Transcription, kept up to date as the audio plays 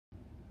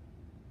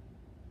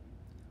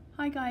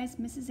Hi guys,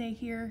 Mrs. A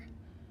here.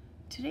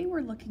 Today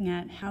we're looking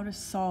at how to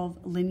solve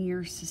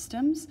linear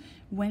systems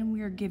when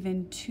we are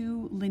given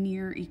two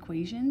linear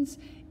equations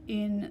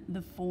in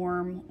the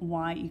form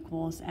y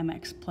equals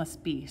mx plus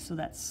b, so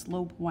that's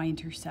slope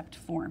y-intercept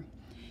form.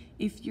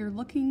 If you're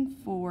looking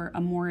for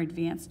a more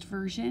advanced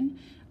version,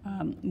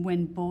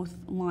 when both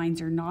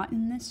lines are not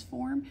in this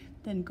form,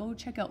 then go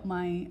check out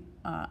my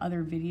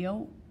other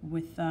video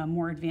with a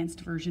more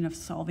advanced version of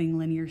solving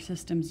linear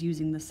systems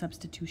using the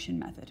substitution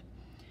method.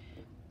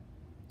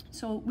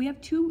 So we have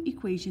two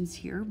equations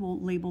here. We'll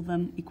label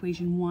them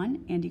equation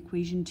 1 and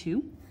equation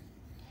 2.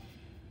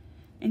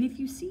 And if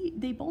you see,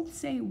 they both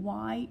say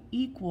y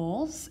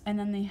equals, and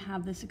then they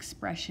have this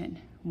expression,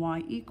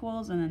 y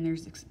equals, and then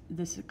there's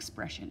this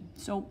expression.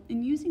 So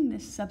in using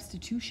this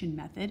substitution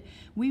method,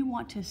 we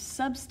want to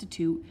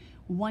substitute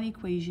one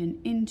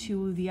equation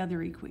into the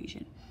other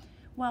equation.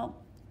 Well,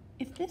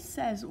 if this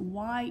says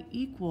y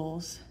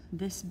equals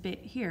this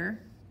bit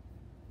here,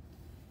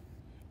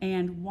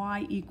 and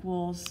y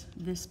equals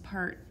this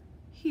part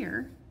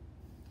here,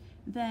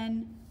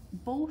 then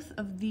both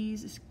of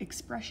these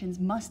expressions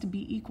must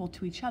be equal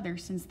to each other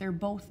since they're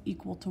both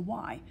equal to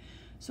y.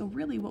 So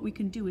really what we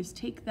can do is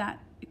take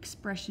that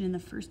expression in the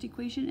first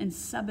equation and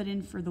sub it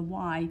in for the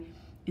y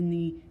in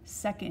the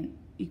second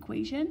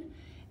equation,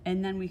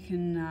 and then we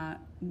can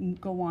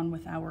go on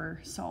with our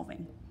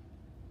solving.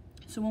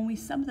 So when we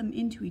sub them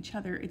into each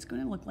other, it's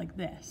going to look like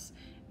this.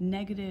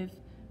 Negative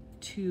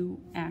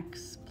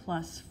 2x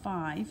plus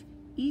 5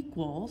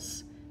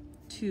 equals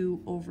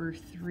 2 over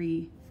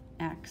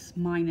 3x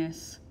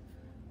minus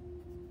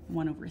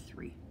 1 over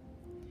 3.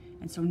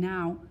 And so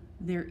now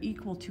they're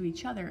equal to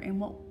each other, and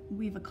what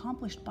we've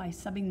accomplished by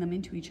subbing them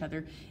into each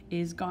other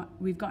is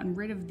we've gotten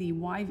rid of the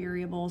y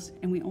variables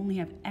and we only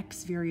have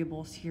x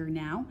variables here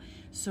now.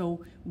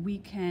 So we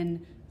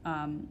can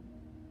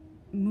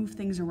move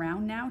things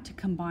around now to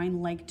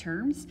combine like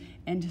terms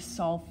and to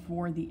solve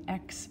for the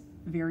x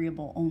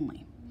variable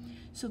only.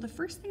 So the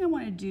first thing I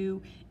want to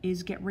do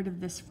is get rid of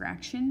this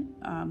fraction.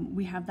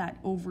 We have that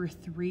over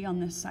 3 on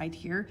this side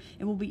here.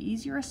 It will be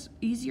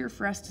easier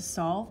for us to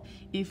solve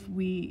if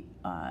we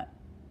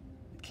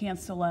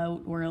cancel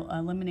out or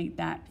eliminate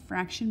that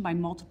fraction by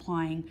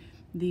multiplying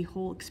the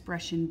whole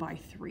expression by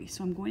 3.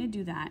 So I'm going to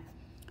do that.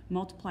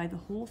 Multiply the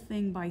whole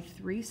thing by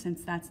 3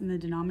 since that's in the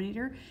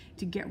denominator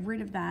to get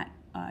rid of that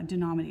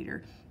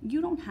denominator.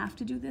 You don't have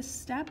to do this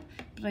step,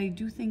 but I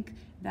do think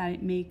that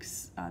it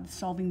makes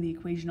solving the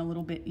equation a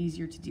little bit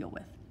easier to deal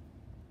with.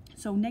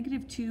 So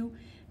negative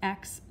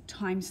 2x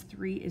times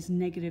 3 is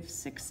negative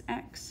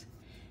 6x,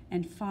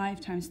 and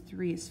 5 times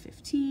 3 is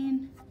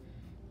 15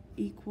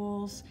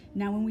 equals,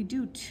 now when we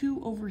do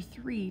 2 over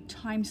 3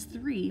 times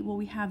 3, well,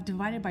 we have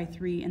divided by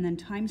 3 and then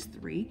times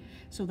 3,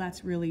 so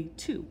that's really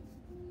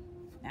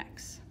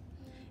 2x.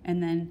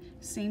 And then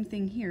same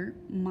thing here,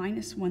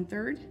 minus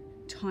 1/3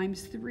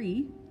 times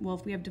 3. Well,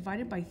 if we have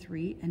divided by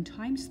 3 and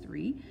times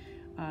 3,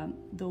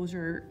 those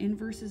are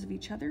inverses of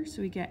each other,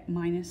 so we get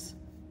minus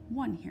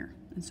 1 here.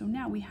 And so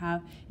now we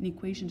have an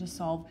equation to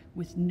solve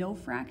with no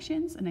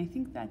fractions, and I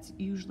think that's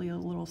usually a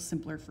little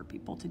simpler for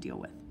people to deal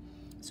with.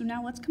 So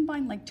now let's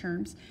combine like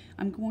terms.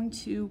 I'm going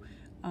to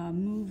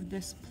move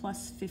this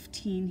plus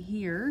 15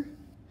 here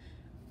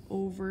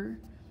over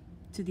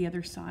to the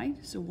other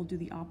side. So we'll do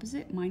the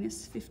opposite,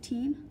 minus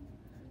 15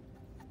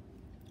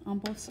 on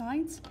both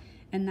sides.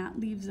 And that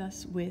leaves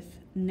us with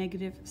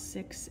negative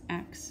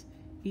 6x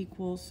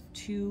equals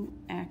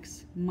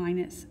 2x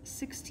minus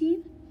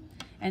 16.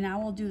 And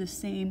now we'll do the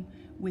same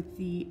with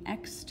the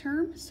x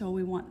term. So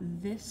we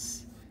want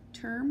this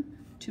term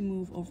to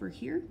move over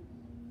here.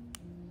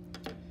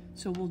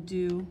 So we'll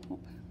do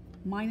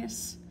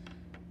minus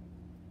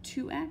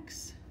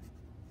 2x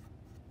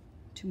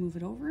to move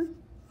it over.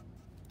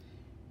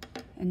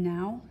 And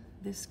now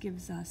this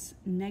gives us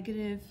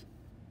negative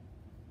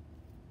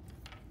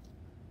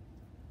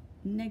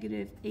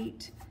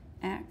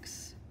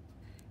 8x,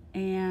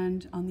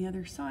 and on the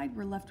other side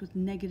we're left with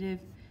negative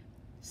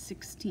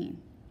 16.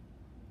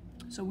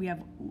 So we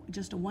have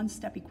just a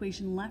one-step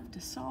equation left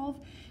to solve.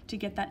 To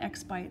get that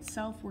x by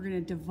itself, we're going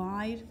to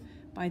divide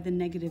by the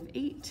negative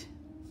 8,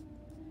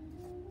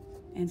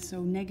 and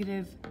so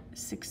negative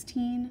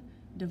 16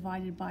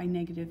 divided by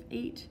negative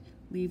 8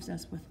 leaves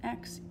us with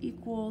x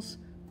equals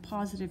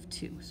positive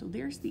 2. So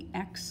there's the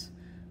x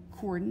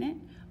coordinate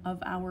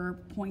of our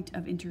point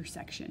of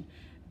intersection.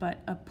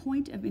 But a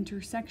point of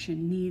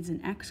intersection needs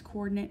an x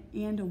coordinate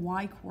and a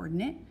y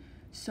coordinate.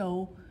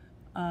 So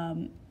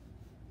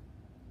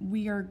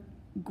we are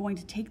going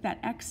to take that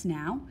x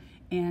now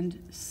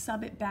and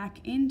sub it back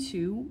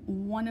into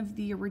one of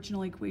the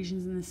original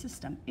equations in the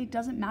system. It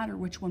doesn't matter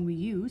which one we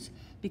use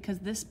because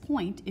this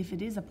point, if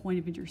it is a point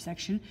of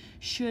intersection,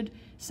 should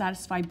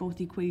satisfy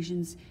both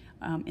equations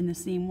in the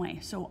same way.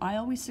 So I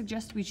always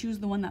suggest we choose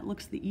the one that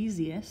looks the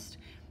easiest.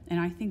 And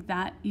I think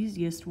that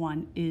easiest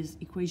one is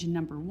equation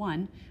number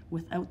 1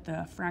 without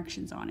the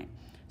fractions on it.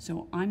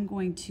 So I'm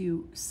going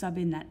to sub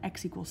in that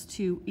x equals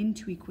 2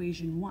 into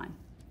equation 1.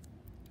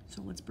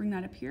 So let's bring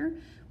that up here.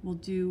 We'll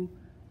do,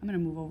 I'm going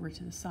to move over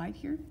to the side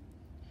here.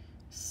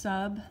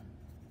 sub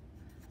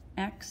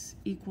x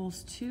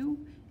equals 2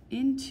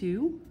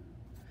 into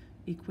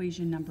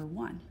equation number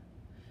 1.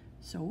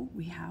 So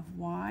we have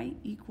y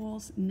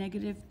equals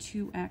negative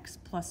 2x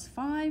plus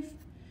 5,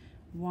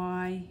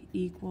 y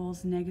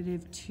equals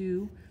negative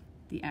 2,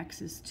 the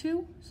x is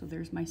 2, so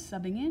there's my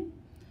subbing in,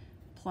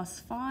 plus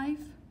 5,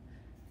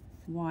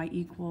 y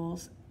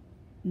equals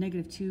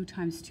negative 2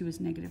 times 2 is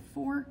negative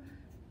 4,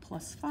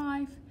 plus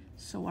 5,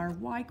 so our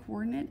y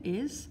coordinate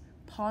is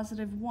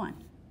positive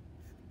 1.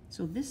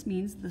 So this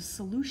means the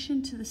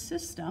solution to the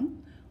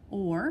system,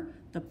 or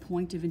the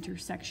point of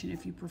intersection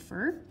if you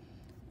prefer,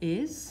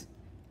 is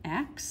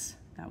x,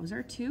 that was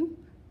our 2,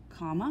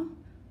 comma,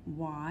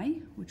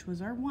 y, which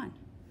was our 1.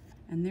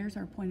 And there's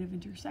our point of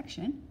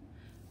intersection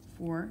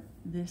for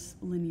this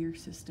linear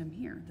system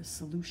here. The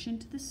solution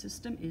to the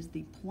system is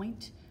the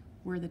point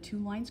where the two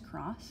lines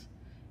cross,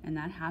 and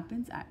that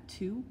happens at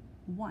 2,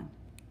 1.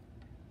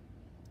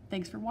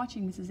 Thanks for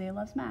watching Mrs. A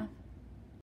Loves Math.